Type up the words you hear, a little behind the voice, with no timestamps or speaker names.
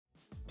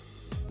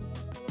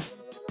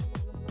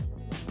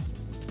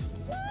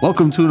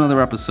Welcome to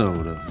another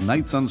episode of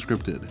Nights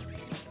Unscripted.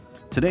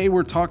 Today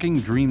we're talking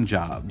dream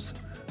jobs.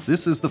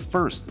 This is the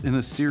first in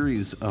a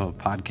series of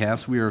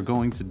podcasts we are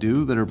going to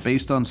do that are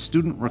based on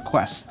student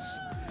requests.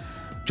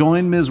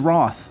 Join Ms.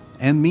 Roth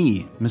and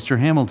me, Mr.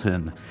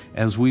 Hamilton,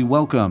 as we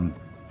welcome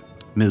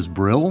Ms.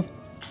 Brill,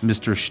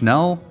 Mr.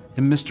 Schnell,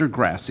 and Mr.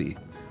 Grassi.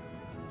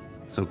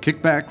 So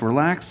kick back,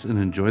 relax, and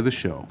enjoy the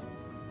show.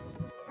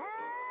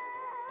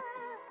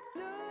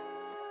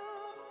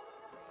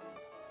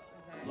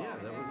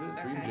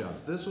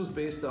 This was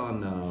based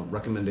on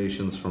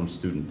recommendations from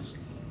students.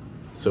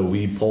 So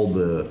we polled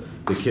the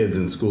kids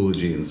in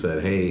Schoology and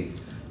said, hey,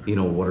 you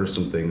know, what are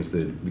some things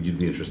that you'd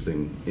be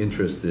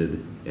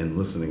interested in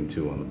listening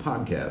to on the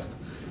podcast?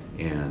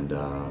 And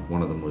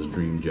one of them was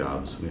dream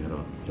jobs. We had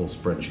a whole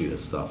spreadsheet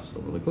of stuff. So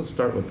we're like, let's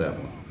start with that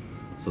one.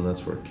 So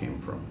that's where it came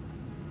from.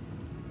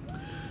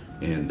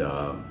 And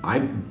I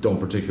don't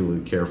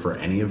particularly care for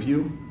any of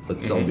you,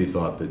 but Selby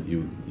thought that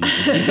you could be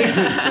a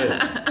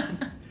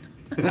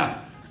good fit.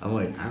 I'm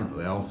like, I don't know,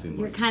 they all seem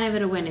You're kind of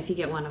at a win if you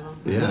get one of them.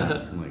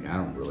 Yeah, I'm like, I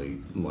don't really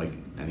like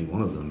any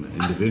one of them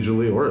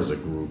individually or as a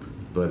group,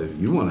 but if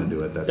you want to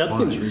do it, that's fine. That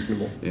seems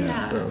reasonable.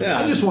 Yeah.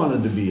 I just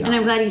wanted to be honest. And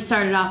I'm glad you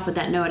started off with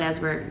that note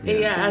as we're...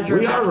 We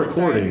are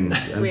recording.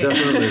 I'm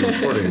definitely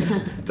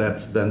recording.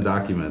 That's been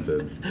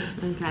documented.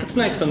 Okay. It's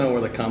nice to know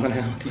where the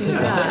commonality is.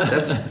 Yeah.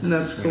 That's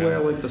the way I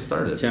like to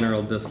start it.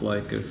 General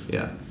dislike of...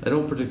 Yeah, I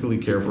don't particularly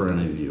care for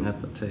any of you. At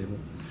the table.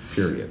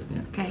 Period.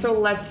 Yeah. Okay. So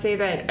let's say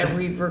that are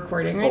we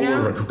recording right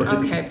now? We're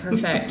recording. Okay,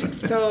 perfect.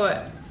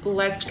 So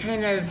let's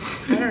kind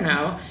of, I don't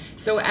know.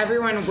 So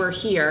everyone, we're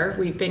here.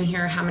 We've been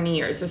here how many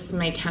years? This is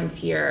my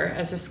 10th year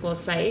as a school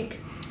psych.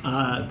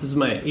 This is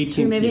my 18th year. Should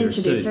we maybe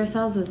introduce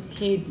ourselves as...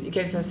 He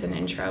gives us an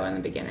intro in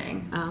the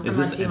beginning. Oh. Is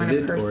Unless this you want to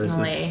edited,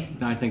 personally. or is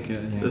this... No, I think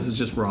this is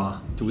just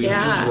raw. This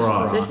is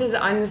raw. This is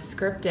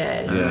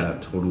unscripted. Yeah,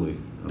 totally.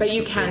 But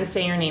you can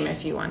say your name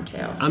if you want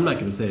to. I'm not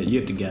going to say it. You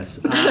have to guess.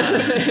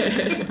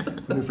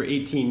 I've been here for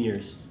 18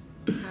 years.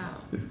 Wow.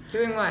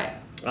 Doing what?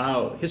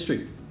 Oh,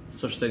 history.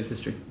 Social studies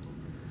history.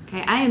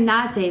 Okay, I am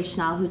not Dave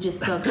Schnell, who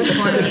just spoke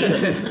before me.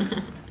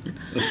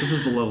 This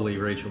is the lovely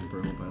Rachel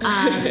Brill, by the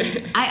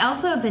way. I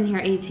also have been here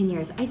 18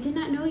 years. I did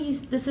not know you...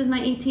 This is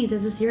my 18th.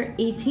 Is this your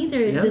 18th, or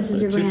Yeah, this is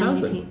your going on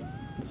 2000. 18th?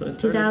 That's when I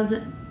started.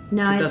 2000...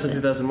 No,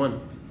 2001.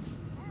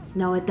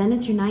 No, then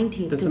it's your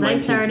 19th. This is Because my I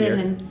 18th started year.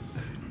 in...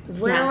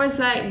 Where was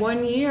that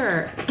 1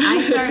 year?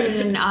 I started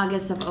in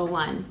August of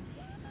 01.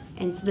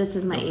 And so this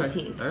is my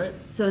 18th. All right.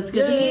 So it's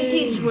good that you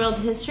teach world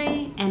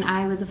history, and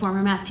I was a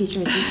former math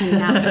teacher, so you can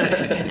now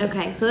say.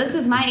 Okay, so this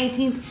is my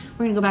 18th.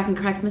 We're going to go back and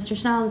correct Mr.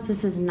 Schnell. This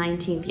is his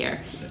 19th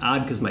year.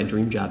 Odd, because my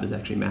dream job is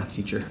actually math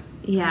teacher.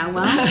 Yeah,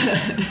 well,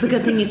 it's a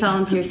good thing you fell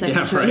into your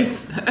second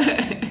choice.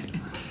 Right.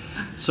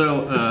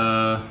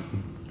 So,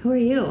 Who are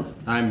you?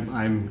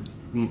 I'm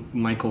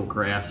Michael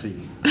Grassi.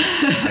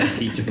 I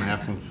teach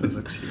math and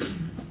physics here.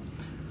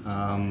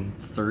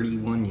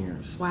 31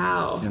 years.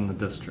 Wow. In the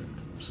district.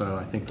 So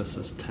I think this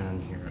is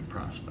 10 here at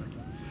Prospect.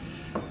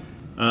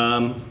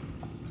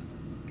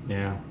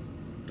 Yeah.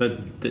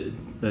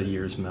 The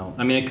years melt.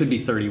 I mean, it could be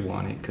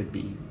 31. It could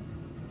be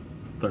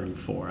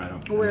 34. I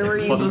don't know. Where were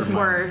you Plus or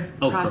before minus.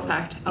 Oak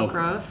Prospect? Grove. Oak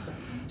Grove?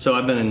 So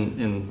I've been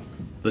in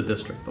the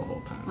district the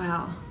whole time.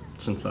 Wow.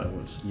 Since I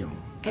was young.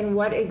 And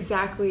what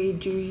exactly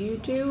do you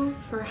do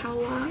for how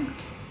long?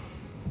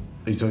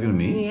 Are you talking to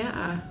me?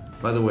 Yeah.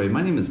 By the way,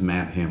 my name is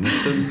Matt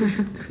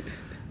Hamilton.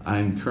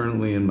 I'm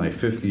currently in my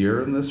 5th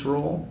year in this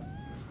role,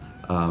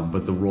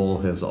 but the role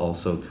has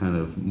also kind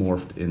of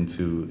morphed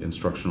into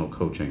instructional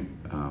coaching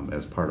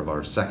as part of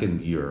our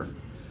 2nd year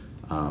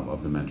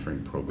of the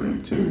mentoring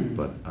program too.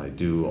 But I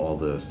do all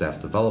the staff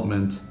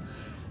development,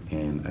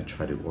 and I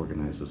try to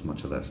organize as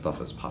much of that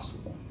stuff as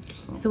possible.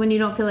 So when you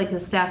don't feel like the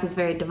staff is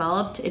very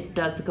developed, it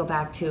does go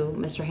back to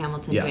Mr.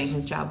 Hamilton doing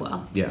his job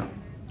well. Yeah.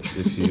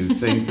 If you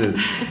think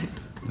that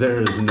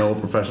there is no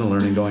professional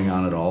learning going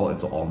on at all,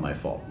 it's all my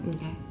fault.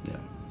 Okay. Yeah,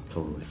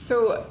 totally.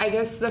 So I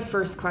guess the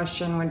first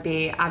question would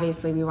be,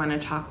 obviously we want to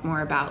talk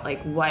more about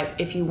like what,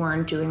 if you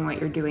weren't doing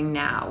what you're doing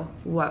now,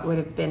 what would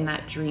have been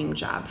that dream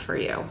job for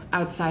you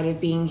outside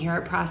of being here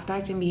at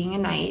Prospect and being a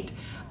knight?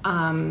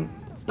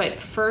 But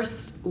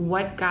first,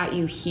 what got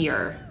you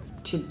here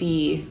to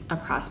be a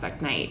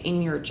Prospect Knight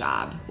in your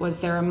job? Was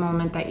there a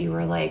moment that you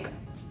were like,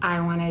 I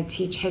want to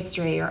teach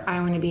history, or I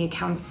want to be a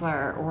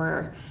counselor,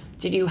 or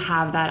did you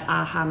have that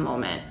aha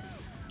moment?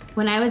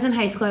 When I was in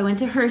high school, I went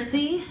to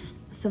Hersey,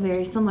 so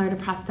very similar to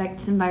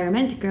Prospect's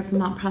environment. Grew up in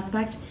Mount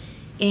Prospect,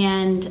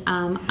 and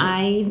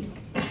I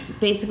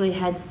basically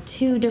had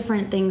 2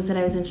 different things that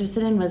I was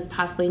interested in, was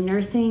possibly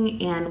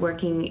nursing and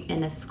working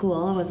in a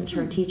school. I wasn't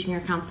sure teaching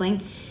or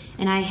counseling,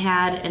 and I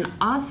had an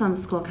awesome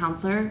school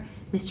counselor,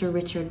 Mr.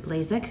 Richard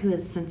Blazek, who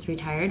has since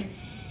retired,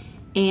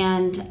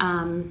 and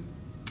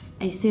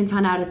I soon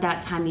found out at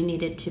that time you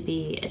needed to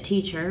be a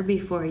teacher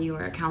before you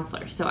were a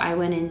counselor. So I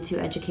went into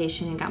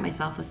education and got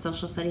myself a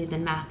social studies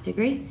and math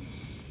degree.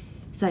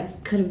 So I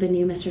could have been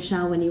you, Mr.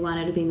 Schnell, when you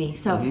wanted to be me.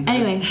 So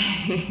anyway,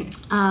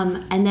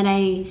 and then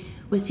I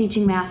was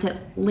teaching math at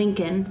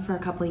Lincoln for a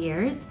couple of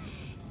years.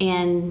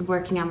 and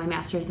working on my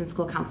master's in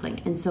school counseling.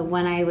 And so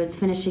when I was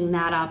finishing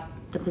that up,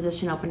 the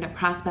position opened at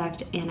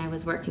Prospect, and I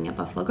was working at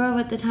Buffalo Grove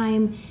at the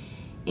time,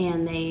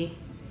 and they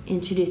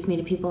introduced me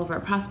to people over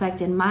at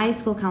Prospect, and my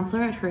school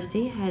counselor at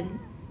Hersey had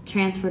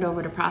transferred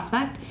over to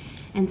Prospect,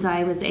 and so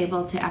I was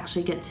able to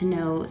actually get to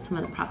know some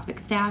of the Prospect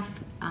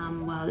staff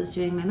while I was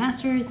doing my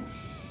master's,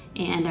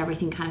 and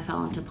everything kind of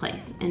fell into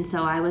place. And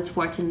so I was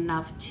fortunate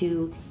enough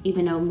to,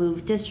 even though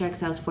move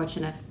districts, I was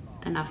fortunate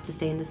enough to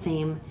stay in the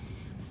same,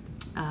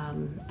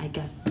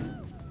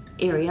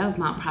 area of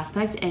Mount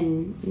Prospect,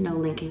 and know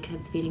Lincoln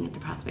kids feeding into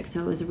Prospect.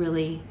 So it was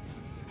really,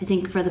 I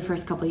think for the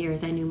first couple of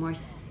years, I knew more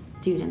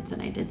students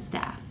than I did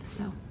staff.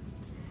 So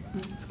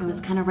it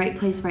was kind of right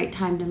place, right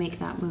time to make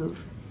that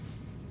move.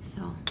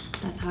 So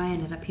that's how I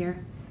ended up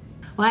here.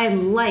 Well,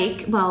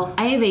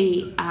 I have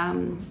a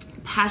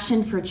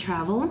passion for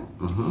travel.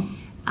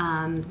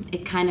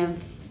 It kind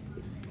of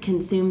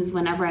consumes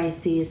whenever I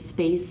see a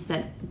space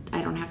that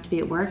I don't have to be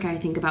at work. I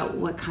think about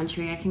what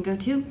country I can go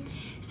to.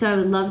 So I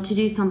would love to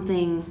do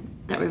something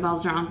that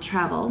revolves around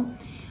travel.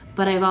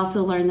 But I've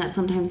also learned that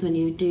sometimes when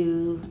you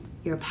do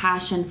your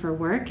passion for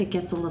work, it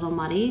gets a little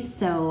muddy.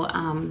 So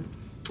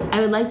I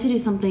would like to do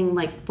something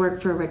like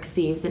work for Rick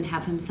Steves and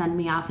have him send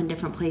me off in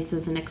different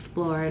places and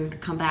explore and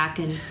come back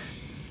and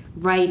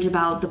write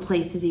about the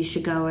places you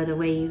should go or the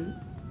way you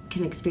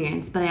can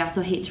experience. But I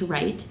also hate to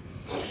write.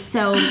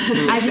 So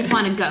I just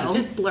want to go.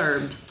 Just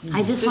blurbs.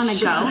 I just want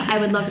to go. I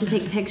would love to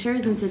take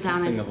pictures and sit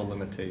down and... Of a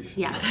limitation.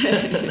 Yeah.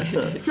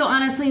 So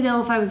honestly,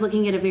 though, if I was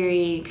looking at a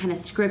very kind of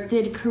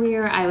scripted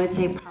career, I would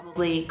say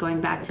probably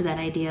going back to that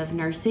idea of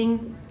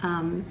nursing.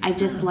 I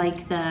just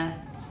like the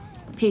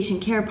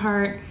patient care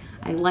part.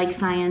 I like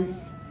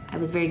science. I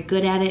was very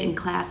good at it in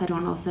class. I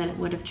don't know if that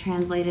would have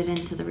translated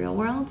into the real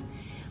world.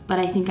 But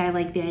I think I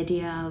like the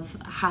idea of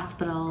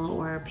hospital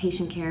or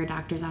patient care,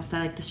 doctor's office. I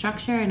like the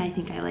structure, and I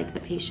think I like the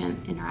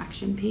patient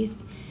interaction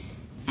piece.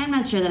 I'm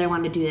not sure that I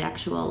want to do the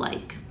actual,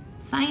 like,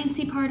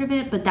 science-y part of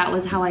it, but that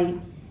was how I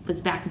was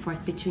back and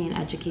forth between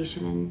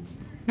education and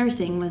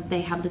nursing, was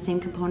they have the same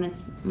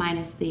components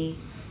minus the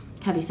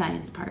heavy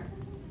science part.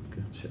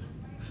 Gotcha.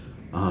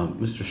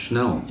 Mr.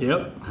 Schnell.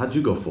 Yep. How'd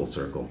you go full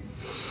circle?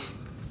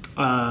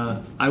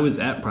 I was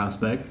at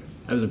Prospect.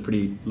 I was a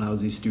pretty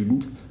lousy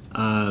student.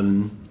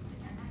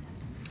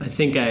 I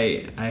think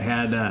I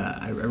had,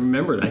 I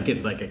remember, I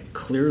get like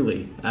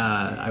clearly,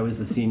 I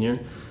was a senior.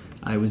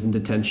 I was in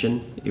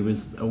detention. It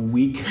was a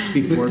week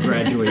before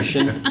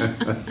graduation.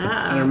 And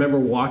I remember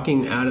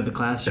walking out of the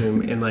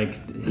classroom and like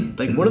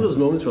one of those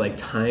moments where like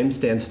time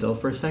stands still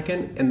for a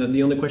second. And then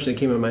the only question that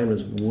came to my mind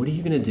was, what are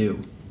you going to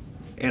do?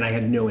 And I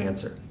had no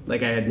answer.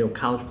 Like I had no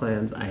college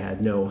plans. I had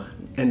no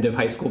end of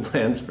high school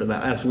plans for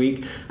that last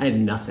week. I had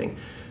nothing.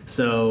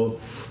 So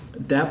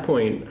at that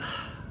point,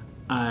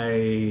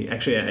 I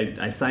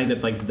signed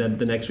up like the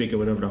next week. I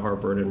went over to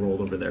Harper and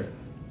enrolled over there,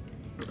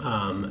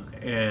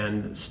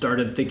 and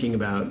started thinking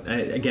about,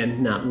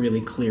 again, not really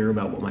clear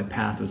about what my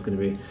path was going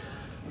to be,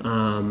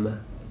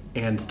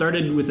 and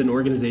started with an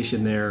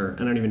organization there.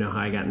 I don't even know how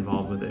I got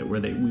involved with it,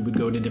 where we would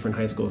go to different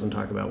high schools and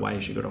talk about why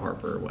you should go to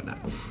Harper or whatnot.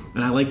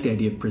 And I liked the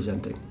idea of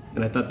presenting,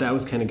 and I thought that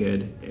was kind of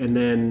good. And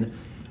then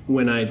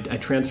when I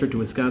transferred to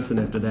Wisconsin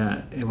after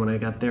that, and when I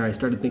got there, I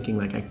started thinking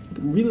like I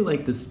really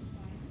like this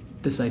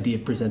idea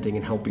of presenting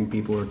and helping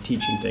people or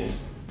teaching things.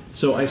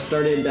 So I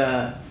started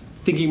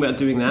thinking about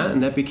doing that,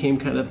 and that became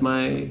kind of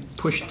my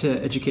push to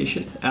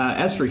education.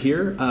 As for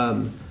here,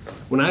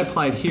 when I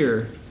applied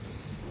here,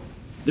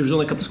 there was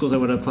only a couple schools I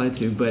wanted to apply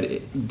to,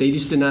 but they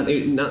just did not,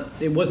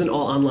 it wasn't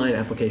all online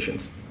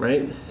applications,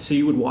 right? So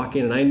you would walk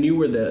in, and I knew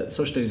where the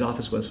social studies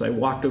office was, so I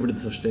walked over to the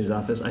social studies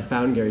office. I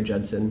found Gary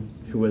Judson,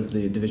 who was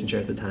the division chair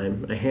at the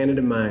time. I handed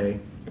him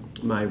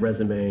my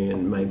resume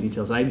and my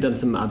details. I'd done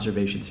some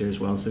observations here as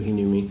well, so he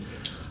knew me.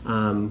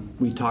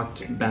 We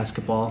talked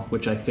basketball,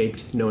 which I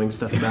faked knowing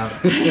stuff about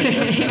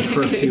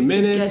for a few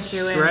minutes,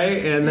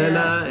 right? And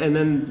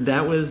then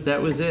that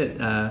was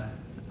it.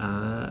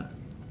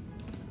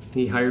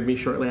 He hired me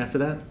shortly after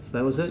that, so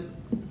that was it.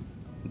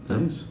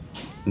 Nice.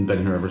 And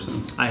been here ever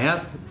since. I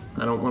have.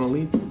 I don't want to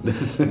leave.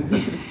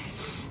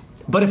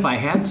 But if I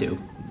had to.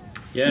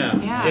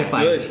 Yeah. If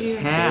I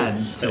had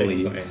to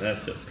leave.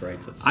 That just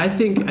writes itself. I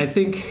think I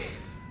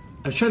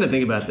was trying to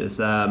think about this.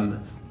 I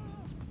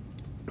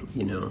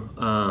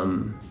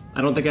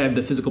don't think I have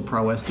the physical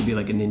prowess to be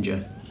like a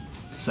ninja.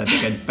 So I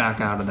think I'd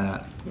back out of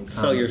that.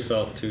 Sell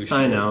yourself too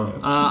short. I know.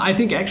 I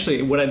think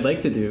actually what I'd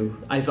like to do,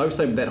 I've always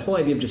thought that whole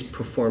idea of just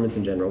performance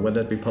in general,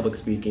 whether it be public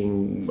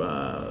speaking,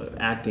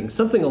 acting,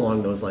 something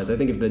along those lines. I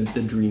think of the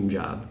dream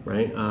job,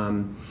 right?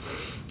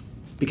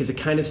 Because I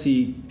kind of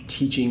see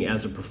teaching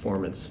as a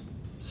performance.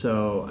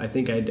 So I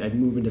think I'd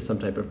move into some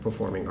type of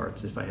performing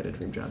arts if I had a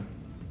dream job.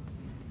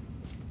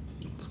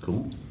 That's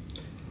cool.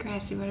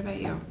 Gracie, what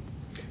about you?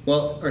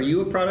 Well, are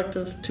you a product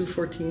of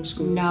 214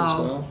 schools as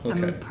well? No,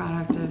 I'm a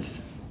product of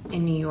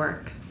in New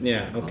York.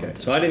 Yeah, okay.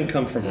 So I didn't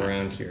come from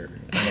around here.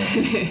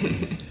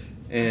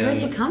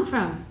 Where'd you come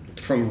from?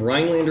 From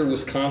Rhinelander,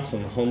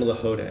 Wisconsin, home of the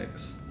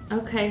Hodags.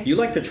 Okay. You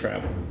like to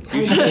travel.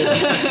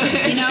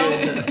 You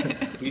know,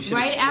 You should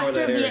Right explore after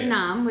that area.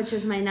 Vietnam, which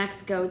is my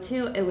next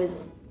go-to, it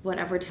was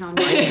whatever town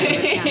was in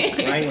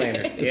Wisconsin.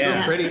 Rhinelander. real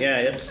Yeah, pretty.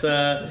 Yeah,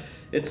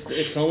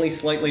 it's only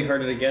slightly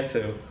harder to get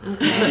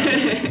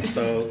to.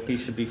 So he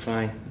should be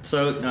fine.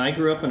 So I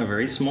grew up in a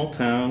very small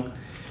town.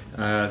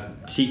 I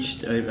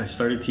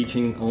started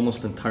teaching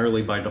almost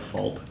entirely by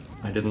default.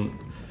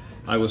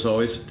 I was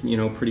always,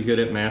 pretty good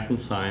at math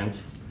and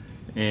science,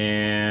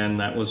 and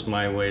that was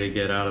my way to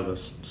get out of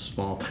this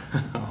small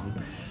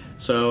town.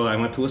 So I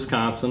went to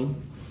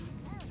Wisconsin,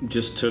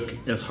 just took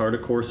as hard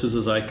of courses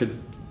as I could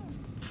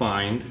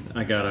find.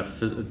 I got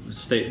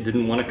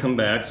didn't want to come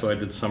back, so I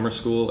did summer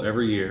school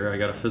every year. I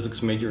got a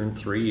physics major in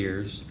 3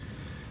 years.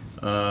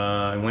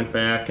 I went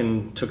back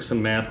and took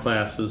some math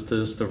classes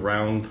just to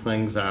round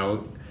things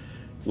out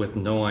with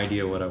no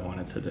idea what I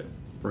wanted to do,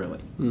 really.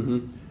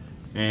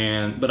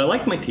 Mm-hmm. But I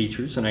liked my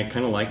teachers, and I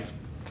kind of liked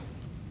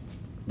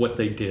what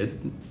they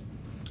did.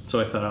 So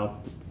I thought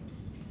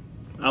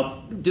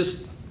I'll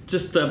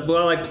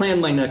I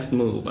planned my next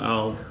move.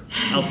 I'll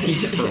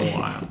teach for a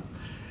while.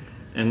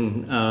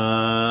 And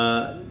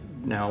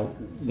now,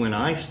 when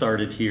I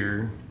started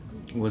here,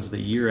 was the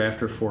year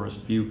after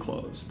Forest View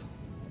closed.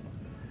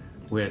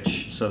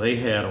 So they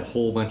had a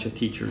whole bunch of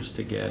teachers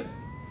to get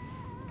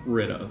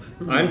rid of.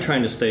 Mm-hmm. I'm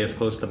trying to stay as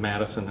close to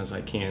Madison as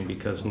I can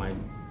because my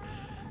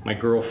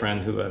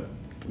girlfriend, who I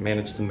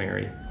managed to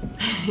marry,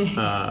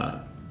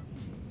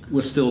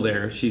 was still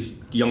there. She's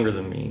younger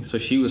than me, so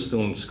she was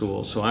still in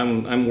school. So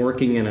I'm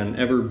working in an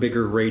ever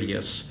bigger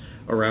radius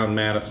around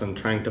Madison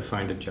trying to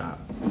find a job.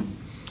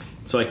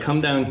 So I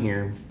come down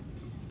here,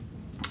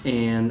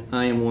 and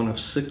I am one of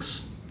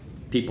 6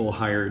 people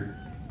hired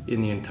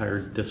in the entire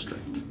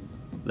district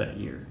that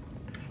year.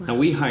 Wow. Now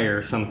we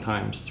hire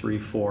sometimes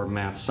 3-4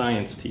 math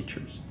science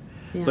teachers,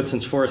 but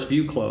since Forest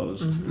View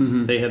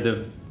closed, they had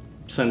to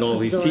send all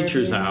these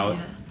teachers out,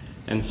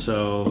 and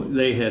so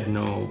they had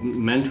no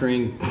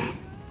mentoring.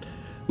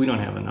 We don't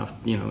have enough,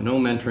 no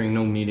mentoring,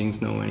 no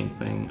meetings, no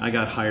anything. I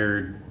got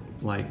hired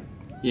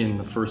in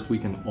the first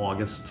week in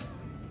August.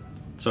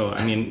 So,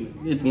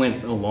 it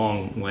went a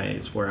long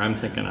ways where I'm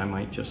thinking I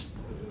might just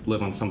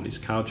live on somebody's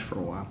couch for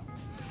a while.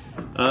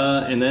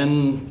 And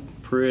then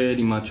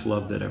pretty much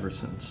loved it ever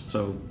since.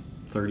 So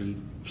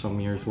 30-some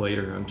years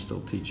later, I'm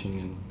still teaching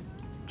and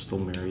still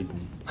married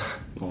and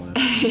all that.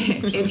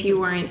 If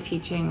you weren't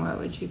teaching, what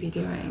would you be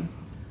doing?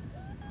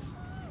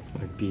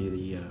 I'd be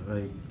the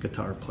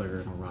guitar player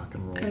in a rock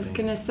and roll band. I was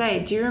going to say,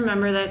 do you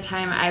remember that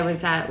time I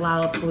was at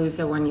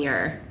Lollapalooza one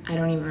year? I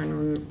don't even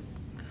remember.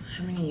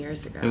 How many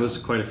years ago? It was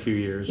quite a few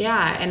years.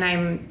 Yeah,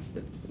 and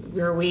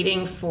we were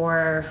waiting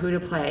for who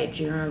to play.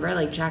 Do you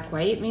remember, Jack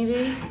White,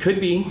 maybe?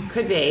 Could be.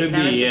 That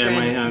was a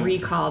good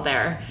recall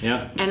there.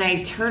 Yeah. And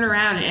I turn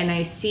around and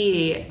I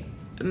see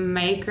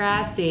Mike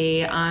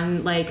Grassi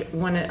on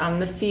on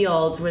the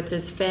field with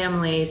his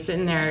family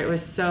sitting there. It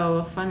was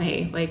so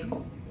funny.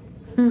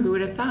 Who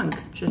would have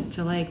thunk just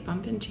to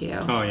bump into you?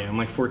 Oh yeah,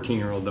 my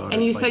 14-year-old daughter.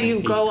 And you said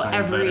you go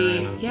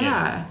every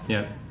Yeah.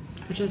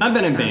 Which is I've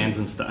been in awesome. bands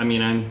and stuff.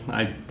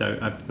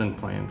 I've been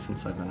playing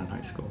since I've been in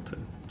high school too.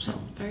 So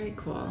That's very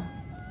cool.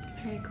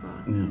 Very cool.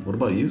 Yeah. What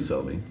about you,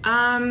 Sylvie?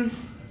 How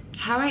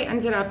I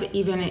ended up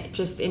even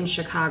just in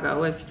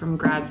Chicago was from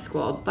grad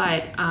school,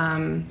 but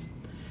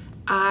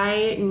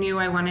I knew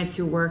I wanted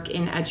to work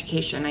in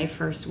education. I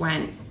first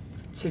went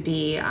to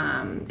be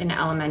an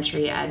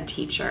elementary ed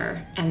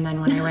teacher, and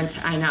then when I went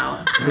to, I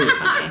know, very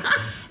funny.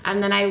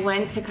 And then I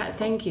went to,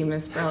 thank you,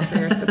 Ms. Brill, for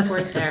your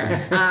support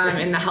there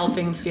in the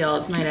helping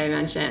field, might I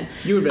mention.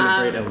 You would have been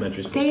a great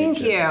elementary school Thank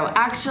teacher. you.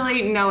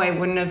 Actually, no, I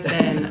wouldn't have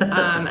been.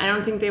 I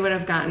don't think they would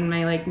have gotten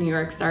my New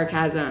York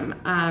sarcasm.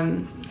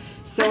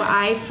 So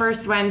I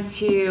first went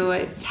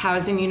to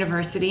Towson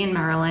University in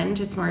Maryland.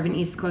 It's more of an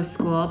East Coast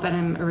school, but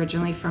I'm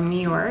originally from New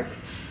York.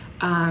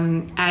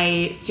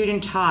 I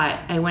student taught.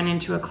 I went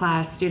into a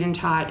class, student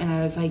taught, and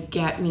I was like,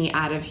 get me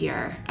out of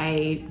here.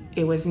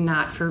 It was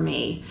not for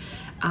me.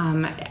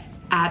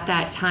 At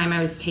that time, I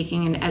was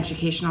taking an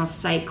educational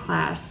psych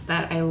class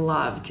that I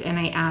loved, and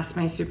I asked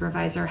my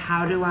supervisor,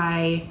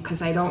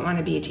 because I don't want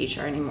to be a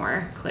teacher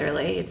anymore,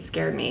 clearly, it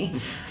scared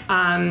me.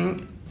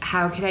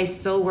 How could I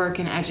still work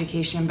in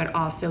education but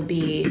also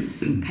be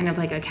kind of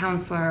like a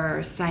counselor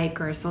or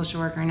psych or a social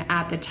worker? And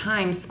at the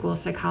time, school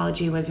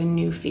psychology was a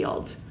new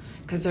field,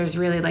 because there's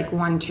really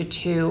 1 to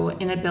 2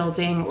 in a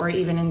building, or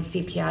even in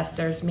CPS,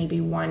 there's maybe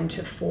 1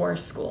 to 4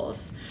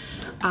 schools.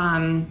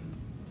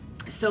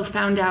 So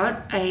found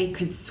out I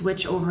could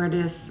switch over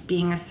to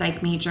being a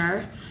psych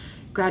major,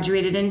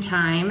 graduated in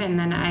time, and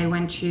then I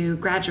went to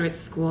graduate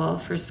school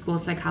for school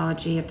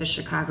psychology at the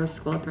Chicago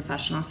School of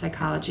Professional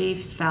Psychology,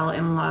 fell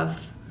in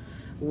love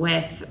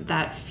with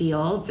that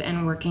field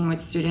and working with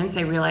students.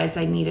 I realized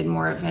I needed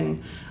more of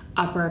an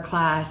upper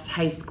class,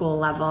 high school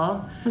level.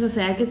 I was gonna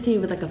say, I could see you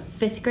with a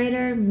 5th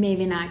grader,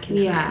 maybe not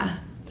kindergarten.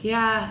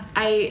 Yeah.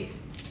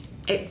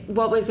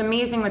 What was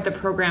amazing with the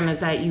program is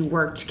that you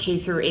worked K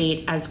through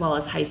 8 as well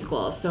as high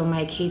school. So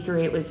my K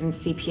through 8 was in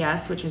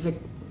CPS, which is a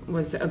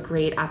was a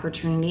great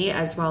opportunity,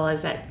 as well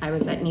as I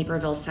was at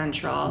Naperville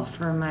Central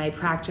for my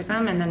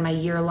practicum, and then my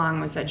year-long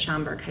was at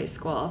Schaumburg High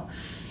School.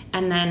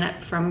 And then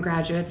from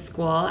graduate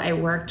school, I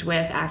worked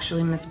with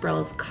actually Miss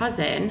Brill's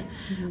cousin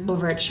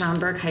over at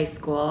Schaumburg High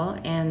School,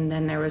 and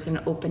then there was an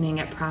opening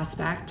at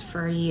Prospect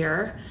for a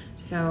year.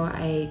 So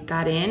I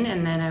got in,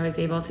 and then I was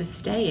able to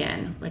stay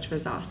in, which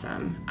was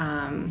awesome.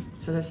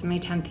 So this is my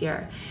 10th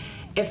year.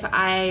 If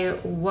I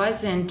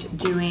wasn't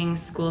doing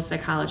school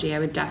psychology, I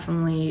would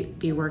definitely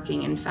be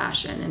working in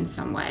fashion in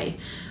some way.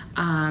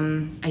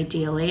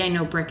 Ideally, I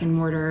know brick and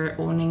mortar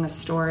owning a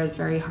store is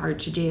very hard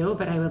to do,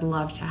 but I would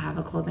love to have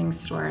a clothing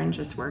store and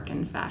just work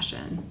in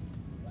fashion.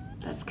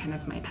 That's kind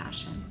of my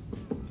passion.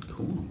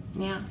 Cool.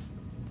 Yeah.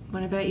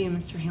 What about you,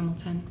 Mr.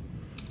 Hamilton?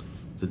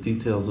 The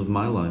details of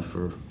my life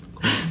are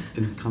quite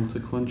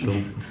inconsequential.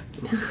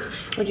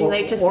 Would you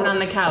like to sit on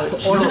the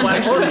couch? Or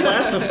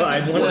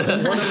classified, one of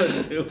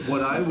the two.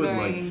 What I would Very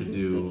like to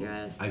do,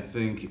 conspicuous. I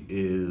think,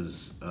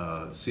 is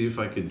see if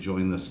I could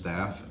join the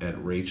staff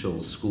at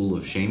Rachel's School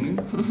of Shaming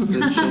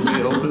that she'll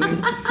be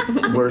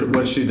opening. Where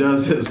what she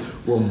does is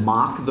will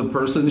mock the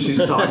person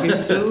she's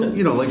talking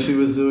to, like she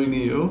was doing to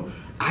you.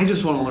 I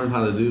just want to learn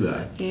how to do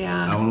that.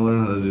 Yeah. I want to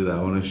learn how to do that.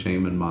 I want to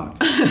shame and mock.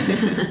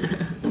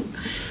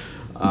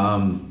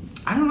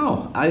 I don't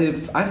know.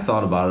 I've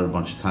thought about it a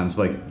bunch of times.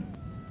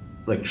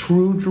 Like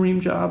true dream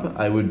job,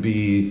 I would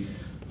be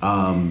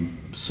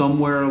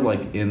somewhere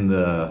like in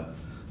the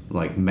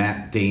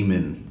Matt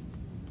Damon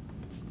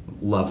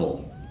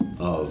level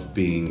of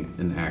being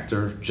an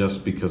actor,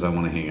 just because I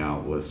want to hang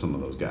out with some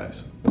of those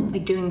guys.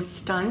 Like doing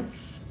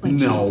stunts? Like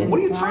No, Jason what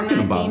are you Bourne, talking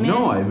Matt about? Damon?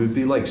 No, I would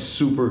be like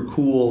super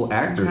cool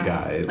actor Okay.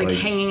 guy. Like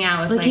hanging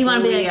out with Like, you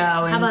wanna be like, Leo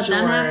how and about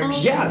them George.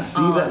 apples? yeah,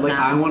 see all that? of Like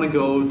them. I want to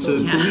go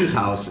to Yeah. Cooley's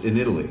house in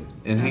Italy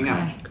and hang out.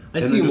 Okay. I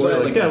And see they're just more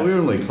like yeah, a- we were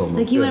in Lake Como.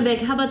 Like you Good. want to be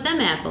like, how about them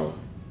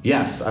apples?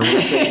 Yes, I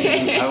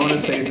want to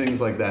say things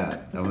like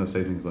that. I want to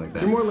say things like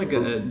that. You're more like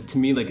to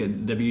me, like a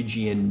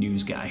WGN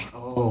news guy.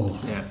 Oh,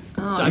 Yeah.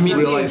 Oh, So, I mean,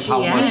 realize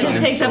how WGN. much You just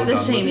I'm picked so up the done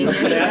with shaming. you.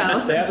 There you go.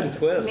 Stab and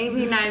twist.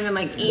 Maybe not even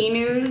like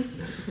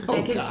e-news. Oh,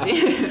 I could God.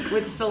 see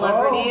with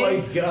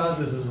celebrities. God,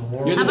 this is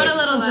horrible. You're How about a like-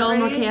 little Joel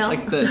Celebrities? McHale?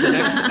 like the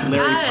next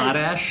Larry Yes.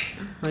 Potash.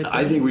 Right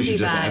I think we see should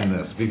just that. end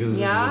this because this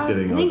Yeah? is just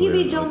getting I think you'd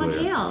uglier be Joel and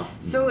uglier. McHale.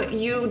 So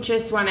you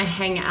just want to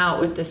hang out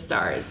with the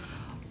stars?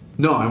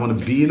 No, I want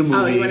to be in a Oh,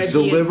 movie, you wanna be a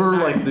deliver star.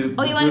 like the.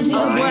 Oh, you want to do the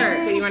lines. work.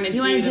 So you wanna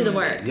do do the the-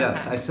 work.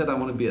 Yes, Okay. I said I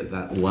want to be at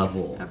that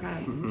level.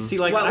 Okay. See,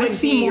 like What I would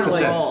see be more your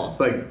like role?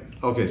 That's like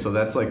okay, so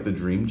that's like the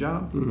dream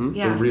job.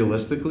 Yeah. But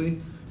realistically,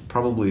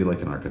 probably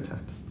like an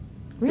architect.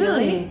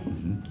 Really?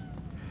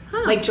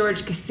 Like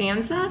George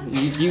Costanza?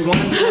 you want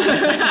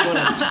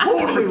to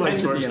Totally like pretend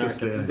to George be an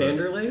Costanza. architect.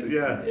 Vanderlei?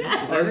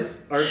 Yeah.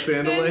 Art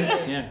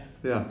Vandelay. Yeah.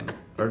 Yeah.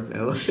 Art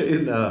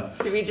Vandelay.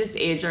 Did we just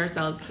age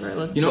ourselves for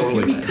listeners? You know,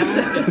 Totally.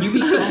 if you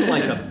become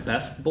like a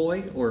best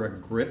boy or a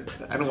grip,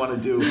 I don't want to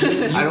do.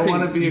 I don't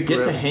want to be a you get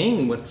to grip.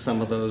 hang with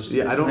some of those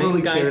Yeah, I don't same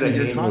really guys care to that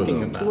you're hang with talking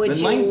them. about. Would That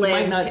you might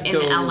live not in go-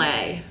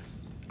 LA?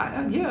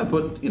 Yeah,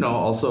 but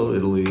also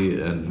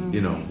Italy and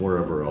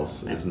wherever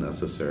else is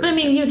necessary. But I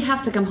mean, you'd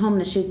have to come home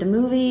to shoot the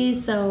movie,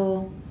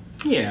 so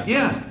Yeah.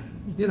 yeah,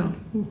 You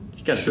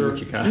gotta do what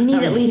you got. you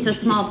need at least a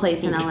small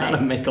place in You gotta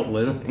LA. make a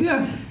living.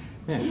 yeah.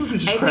 Yeah. We could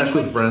just I crash think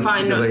with what's friends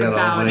fun because I got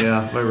all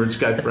about- my rich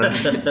guy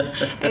friends.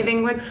 I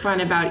think what's fun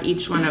about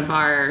each one of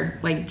our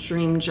like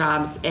dream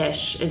jobs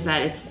ish is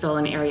that it's still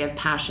an area of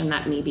passion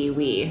that maybe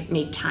we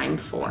make time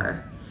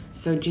for.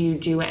 So do you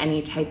do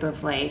any type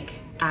of like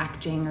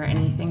acting or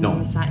anything No. on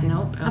the side?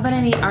 Nope. How about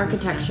any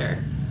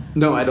architecture?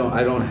 No, I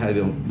don't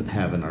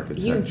have an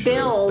architecture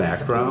build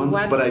background,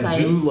 but I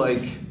do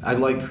websites. I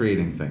like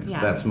creating things.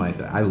 Yes. That's my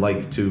thing. I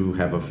like to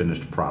have a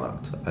finished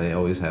product. I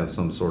always have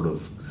some sort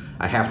of.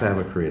 I have to have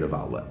a creative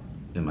outlet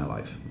in my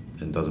life.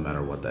 It doesn't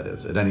matter what that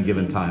is. At any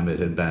given time, it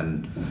had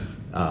been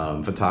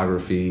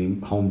photography,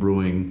 home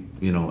brewing,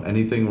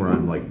 anything where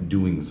I'm like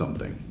doing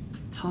something.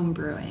 Home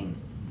brewing.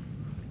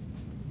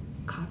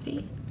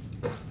 Coffee?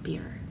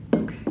 Beer.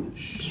 Okay.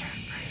 Beer.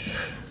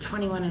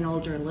 21 and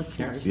older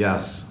listeners.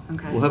 Yes.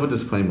 Okay. We'll have a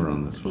disclaimer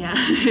on this one. Yeah.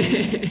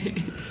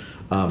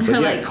 But yeah,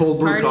 Like cold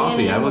brew partying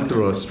coffee. I and went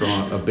through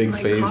a big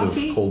Like phase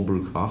coffee? of cold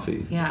brew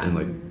coffee. Yeah. And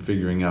like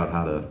figuring out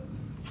how to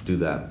do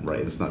that right.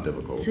 It's not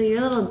difficult. So you're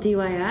a little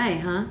DIY,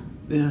 huh?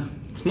 Yeah.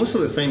 It's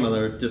mostly the same,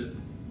 other just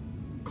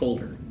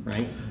colder,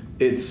 right?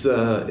 It's it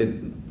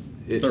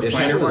They're has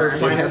finer to, words, it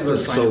finer- has to they're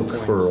finer soak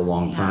points. for a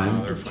long Yeah.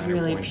 time. They're It's finer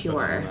really points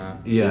pure. than that.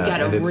 Yeah, You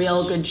get and a it's-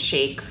 real good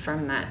shake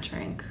from that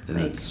drink. And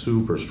Like, it's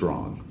super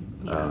strong.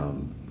 Yeah.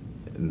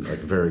 And like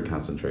very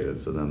concentrated.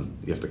 So then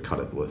you have to cut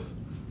it with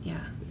yeah.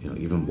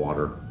 even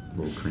water, a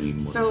little cream.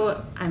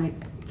 So I'm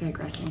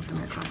digressing from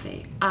your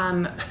coffee.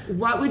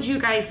 What would you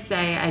guys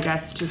say, I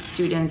guess, to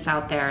students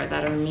out there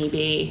that are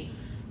maybe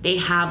they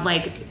have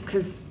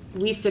because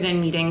we sit in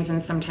meetings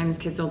and sometimes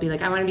kids will be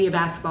like, I want to be a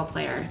basketball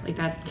player. Like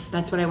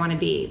that's what I want to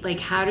be. Like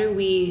how do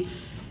we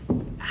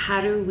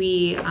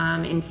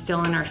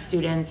instill in our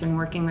students and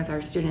working with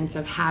our students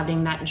of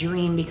having that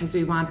dream, because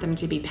we want them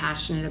to be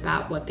passionate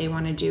about what they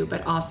want to do,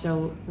 but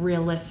also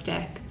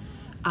realistic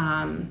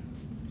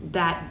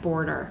that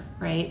border,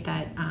 right?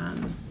 That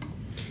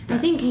I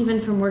think even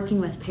from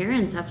working with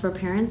parents, that's where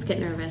parents get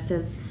nervous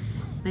is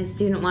my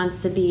student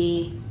wants to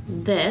be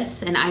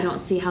this, and I don't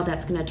see how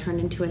that's going to turn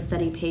into a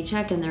steady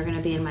paycheck, and they're going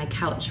to be in my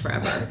couch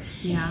forever.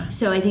 Yeah.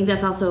 So I think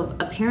that's also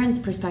a parent's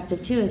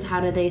perspective too, is how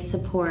do they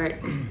support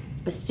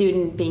a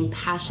student being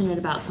passionate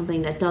about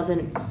something that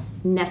doesn't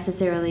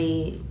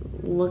necessarily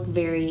look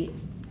very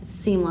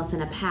seamless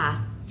in a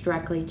path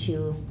directly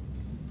to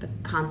a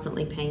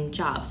constantly paying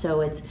job.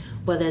 So it's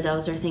whether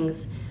those are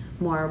things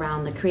more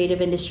around the creative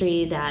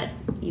industry that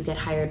you get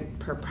hired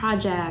per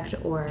project,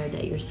 or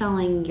that you're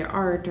selling your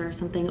art or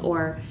something,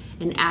 or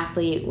an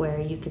athlete where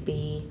you could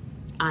be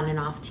on and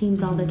off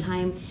teams all the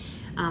time.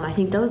 I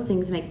think those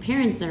things make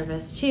parents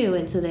nervous too,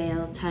 and so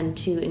they'll tend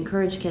to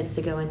encourage kids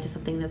to go into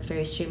something that's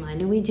very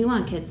streamlined. And we do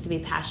want kids to be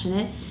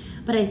passionate,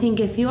 but I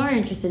think if you are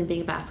interested in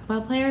being a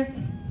basketball player,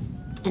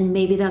 and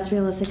maybe that's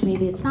realistic,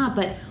 maybe it's not,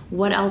 but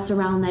what else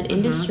around that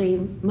industry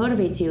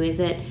motivates you? Is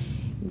it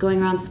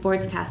going around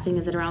sports casting?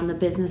 Is it around the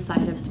business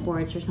side of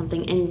sports or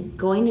something? And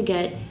going to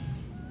get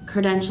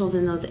credentials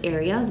in those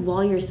areas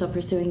while you're still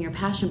pursuing your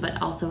passion,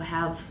 but also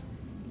have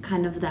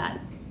kind of that,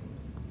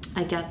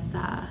 I guess,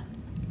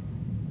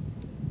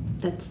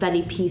 that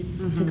steady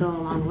piece to go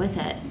along with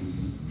it.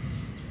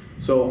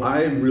 So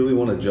I really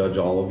want to judge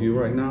all of you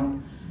right now,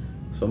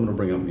 so I'm going to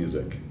bring up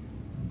music.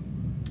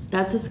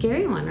 That's a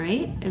scary one,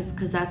 right?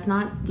 Because that's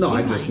not No,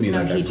 I just mean No,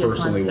 like he I just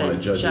personally wants want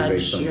to judge you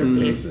based on your your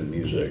taste, taste in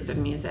music. taste of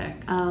music.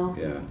 Oh,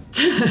 Yeah.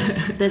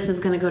 this is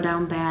gonna go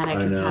down bad. I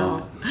can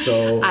tell.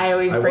 So I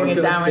always bring was it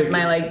gonna down with pick-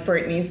 my like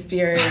Britney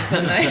Spears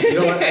and like You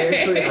know what?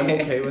 I'm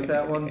okay with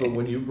that one. But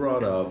when you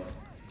brought up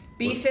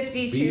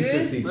B-52s.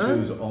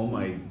 B-52s, oh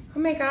my, Oh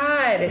my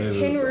God, it was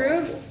Tin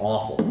Roof,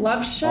 awful,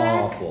 Love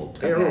Shack. awful,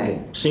 terrible.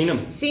 Okay. Seen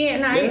them. See,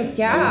 and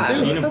yeah.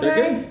 Seen 'em. They're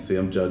Okay. good. See,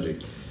 I'm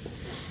judging.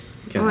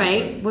 All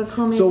right, what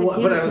cool music So, do what,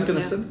 you but I was listen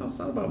gonna to? say, no, it's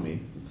not about me.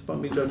 It's about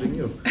me judging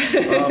you.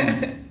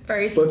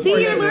 Very Let's See,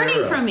 play you're that learning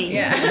era. from me.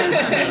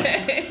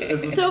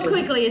 Yeah. So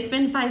quickly. It's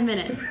been 5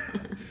 minutes.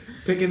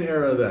 Pick an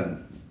era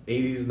then.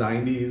 80s,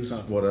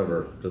 90s,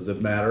 whatever. Does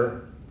it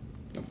matter?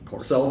 Of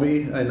course.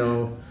 Selby, I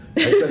know.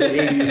 I said the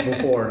 80s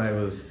before, and I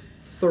was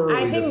thoroughly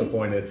I think-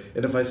 disappointed.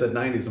 And if I said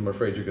 90s, I'm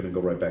afraid you're going to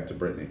go right back to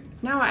Britney.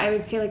 No, I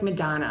would say like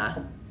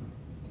Madonna.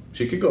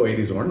 She could go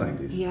 80s or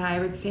 90s. Yeah, I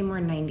would say more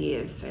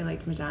 90s. I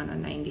liked Madonna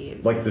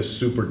 90s. Like the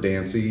super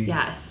dancey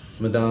Yes.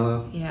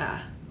 Madonna,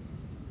 Yeah.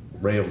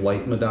 Ray of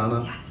Light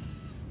Madonna.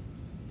 Yes.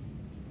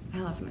 I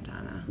love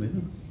Madonna. Yeah.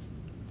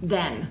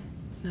 Then.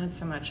 Not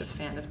so much a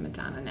fan of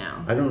Madonna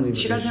now. I don't even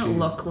She think doesn't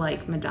look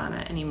like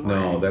Madonna anymore.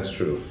 No, that's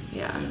true.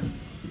 Yeah.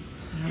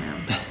 I don't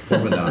know. Poor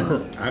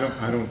Madonna.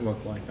 I don't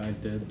look like I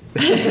did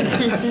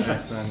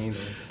back then either.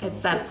 So.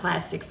 It's that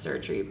plastic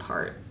surgery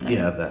part. That,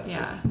 Yeah, that's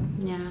yeah.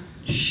 Yeah.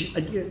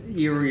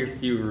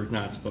 You were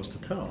not supposed to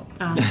tell.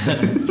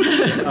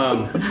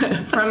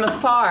 From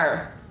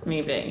afar,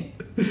 maybe.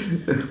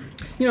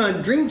 You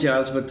know, dream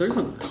jobs, but there's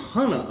a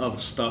ton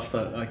of stuff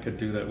that I could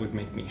do that would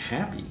make me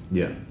happy.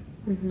 Yeah.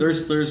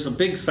 There's a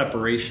big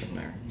separation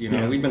there. You know,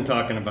 Yeah. we've been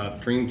talking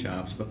about dream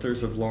jobs, but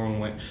there's a long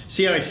way.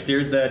 See how I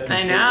steered that I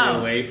completely know.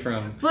 away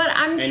from. But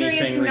I'm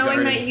curious, anything knowing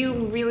regarding- that you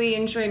really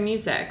enjoy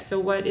music. So,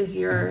 what is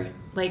your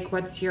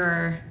what's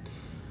your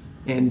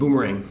And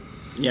Boomerang.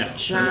 Yeah.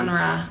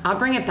 genre? I'll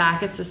bring it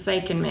back. It's a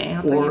psych in me.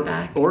 I'll bring it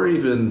back. Or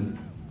even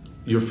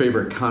your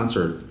favorite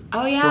concert.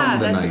 Oh yeah, from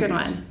the that's a good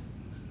 90s. one.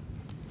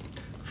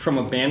 From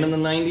a band in the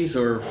 '90s,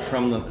 or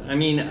from the? I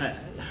mean,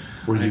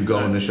 Were you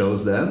going to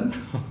shows then?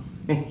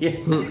 yeah.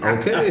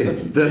 Okay,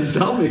 then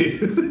tell me.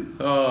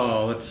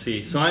 Oh, let's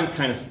see. So I'm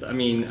kind of. I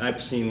mean,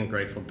 I've seen the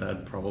Grateful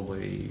Dead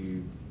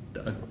probably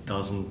a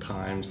dozen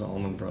times. The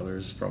Allman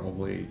Brothers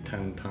probably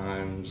 10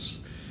 times.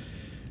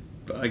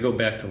 But I go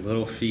back to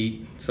Little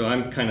Feat, so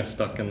I'm kind of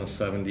stuck in the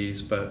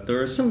 '70s. But there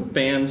are some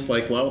bands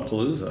like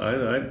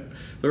Lollapalooza.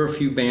 There were a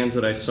few bands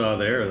that I saw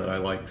there that I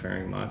liked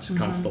very much.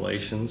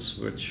 Constellations,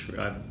 which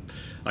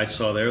I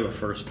saw there the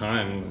first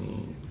time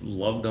and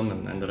loved them,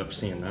 and ended up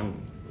seeing them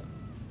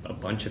a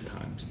bunch of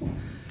times.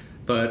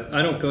 But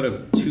I don't go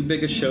to too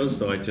big of shows,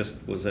 though. I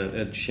just was at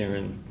Ed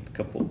Sheeran a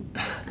couple.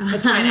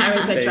 That's fine. I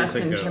was at Days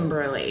Justin ago.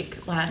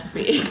 Timberlake last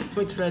week,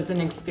 which was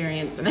an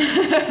experience.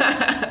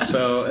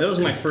 So it was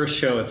my first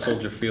show at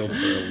Soldier Field for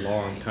a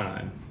long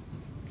time.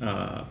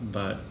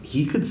 But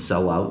He could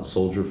sell out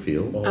Soldier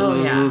Field.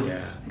 Oh yeah.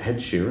 yeah. Ed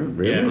Sheeran,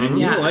 really? Yeah, and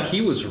you Yeah. know what? He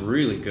was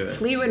really good.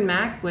 Fleetwood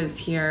Mac was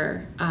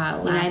here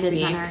last United week,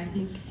 Center, I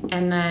think.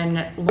 and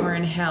then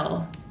Lauren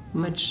Hill,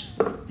 which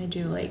I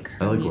do like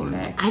her I like Lauren.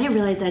 music. I didn't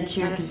realize Ed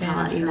Sheeran Not a can fan sell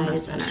of at her United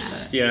message,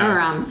 Center. but-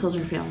 Yeah. Or Soldier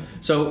Field.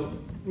 So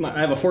I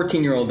have a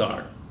 14-year-old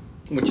daughter,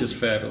 which is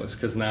fabulous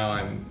because now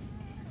I'm,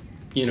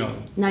 you know,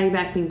 Now you're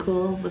back being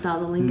cool with all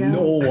the lingo.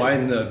 no,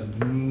 I'm the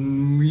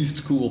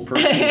least cool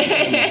person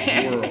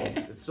in the world.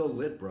 It's so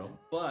lit, bro.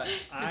 But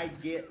I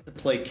get to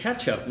play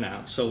catch up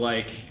now. So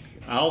like,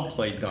 I'll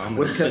play dumb.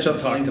 What's and sit catch up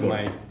and talk slang to for?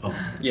 my Oh,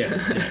 yeah.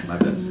 my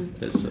bad.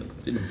 This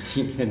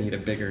I need a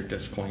bigger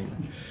disclaimer.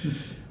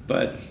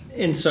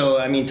 And so,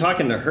 I mean,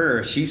 talking to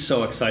her, she's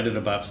so excited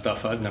about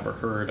stuff I've never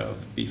heard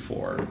of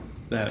before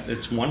that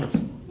it's wonderful.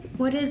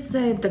 What is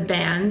the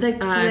band?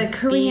 the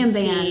Korean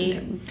BT.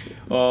 band?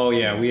 Oh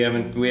yeah, we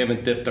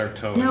haven't dipped our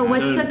toe. No, in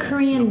what's that. the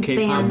Korean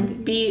K-pop.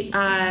 band?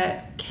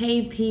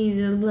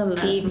 KP blah, blah,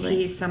 blah,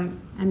 BT something.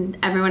 some. And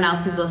everyone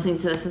else who's listening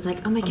to this is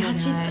like, oh my god,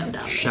 she's God. so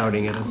dumb.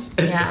 Shouting at us.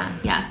 Yeah.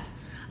 Yes.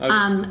 I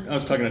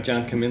was talking to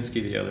John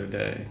Kaminsky the other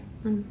day.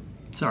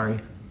 Sorry.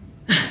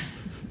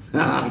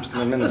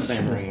 I'm in the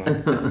same room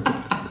with him.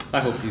 I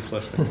hope he's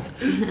listening.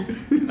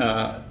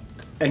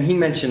 And he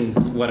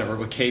mentioned whatever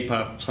with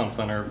K-pop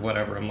something or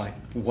whatever. I'm like,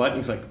 what?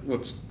 He's like,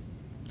 well, it's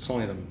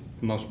only the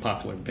most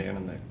popular band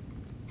in the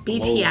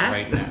globe BTS?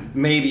 right now.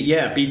 Maybe,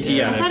 yeah, BTS.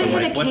 Yeah. I thought it I'm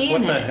had like, a K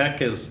what in the it.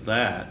 heck is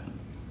that?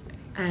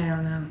 I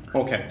don't know.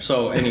 Okay,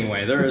 so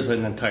anyway, there is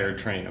an entire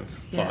train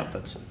of Yeah. thought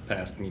that's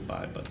passed me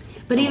by,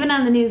 But even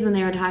on the news when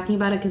they were talking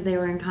about it, because they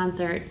were in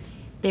concert,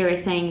 they were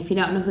saying if you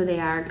don't know who they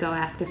are, go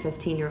ask a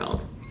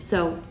 15-year-old.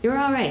 So you're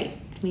all right.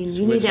 I mean,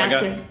 you need which to I ask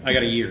got, it. I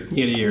got a year. You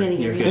get a year. You get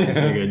a year, You're good.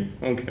 You're good.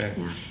 Okay.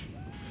 Yeah.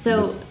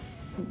 So,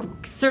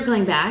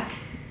 circling back,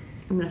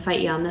 I'm going to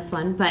fight you on this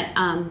one, but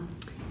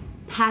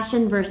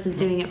passion versus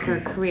doing it for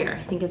a career,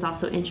 I think is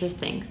also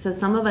interesting. So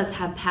some of us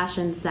have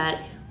passions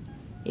that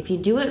if you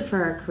do it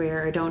for a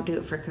career or don't do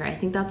it for a career, I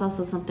think that's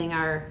also something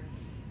our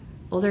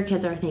older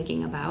kids are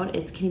thinking about.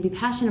 Is can you be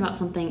passionate about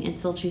something and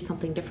still choose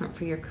something different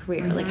for your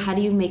career? Like how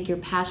do you make your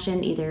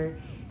passion either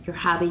your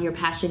hobby, your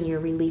passion,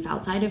 your relief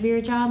outside of your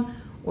job,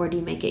 or do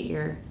you make it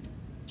your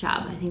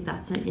job? I think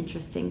that's an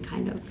interesting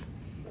kind of,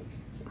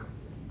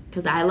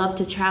 because I love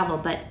to travel,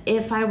 but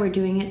if I were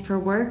doing it for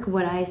work,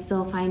 would I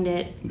still find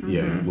it,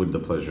 Yeah, would the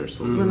pleasure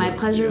still would my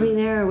pleasure be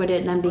there, or would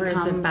it then Or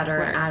become is it better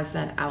work? as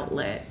that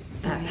outlet,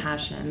 that Right.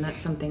 passion?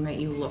 That's something that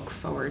you look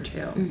forward to.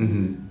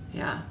 Mm-hmm.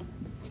 Yeah.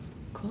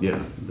 Cool.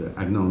 Yeah,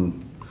 I've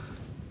known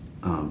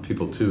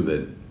people too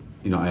that,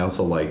 I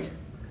also like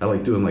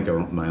doing like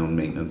my own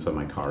maintenance on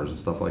my cars and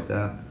stuff like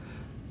that.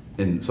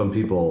 And some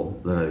people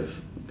that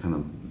I've kind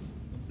of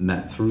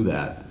met through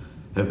that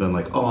have been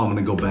like, oh, I'm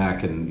gonna go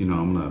back and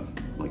I'm gonna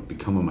like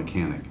become a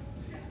mechanic,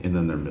 and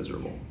then they're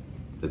miserable.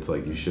 It's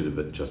like you should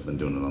have just been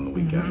doing it on the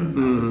weekend, and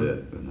that was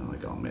it. And they're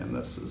like, oh man,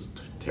 this is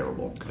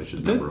terrible. I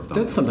should never have done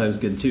That's this. sometimes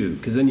good too,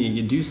 because then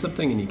you do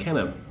something and you kind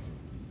of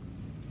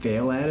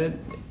fail at it,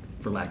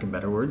 for lack of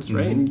better words,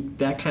 right? And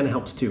that kind of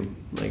helps too.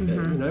 Like,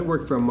 I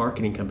worked for a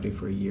marketing company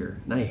for a year,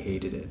 and I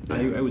hated it.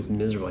 I was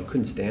miserable. I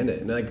couldn't stand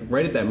it. And like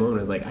right at that moment, I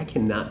was like, I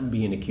cannot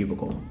be in a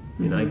cubicle.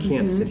 I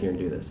can't sit here and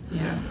do this.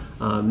 Yeah.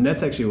 And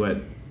that's actually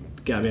what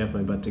got me off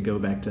my butt to go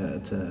back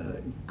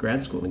to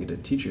grad school and get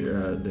a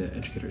teacher, the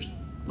educator's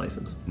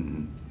license,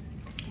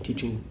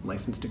 teaching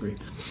license degree.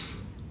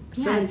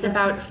 So Yeah, it's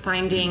about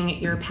finding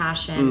your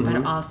passion,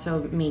 but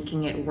also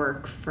making it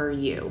work for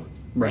you,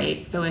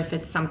 right? So if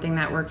it's something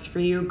that works for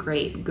you,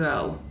 great,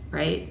 go,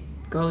 right?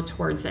 Go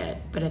towards it.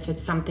 But if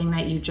it's something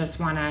that you just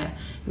want to,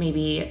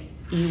 maybe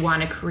you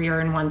want a career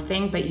in one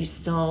thing, but it's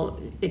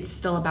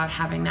still about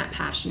having that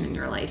passion in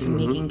your life and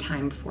making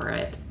time for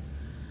it.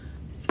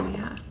 So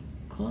yeah,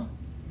 cool.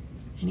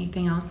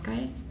 Anything else,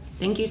 guys?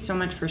 Thank you so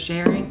much for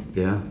sharing.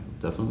 Yeah,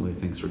 definitely.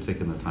 Thanks for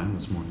taking the time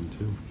this morning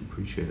too.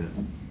 Appreciate it.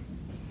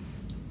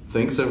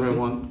 Thanks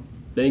everyone.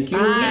 Thank you.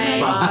 Bye.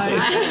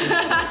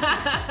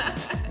 Bye.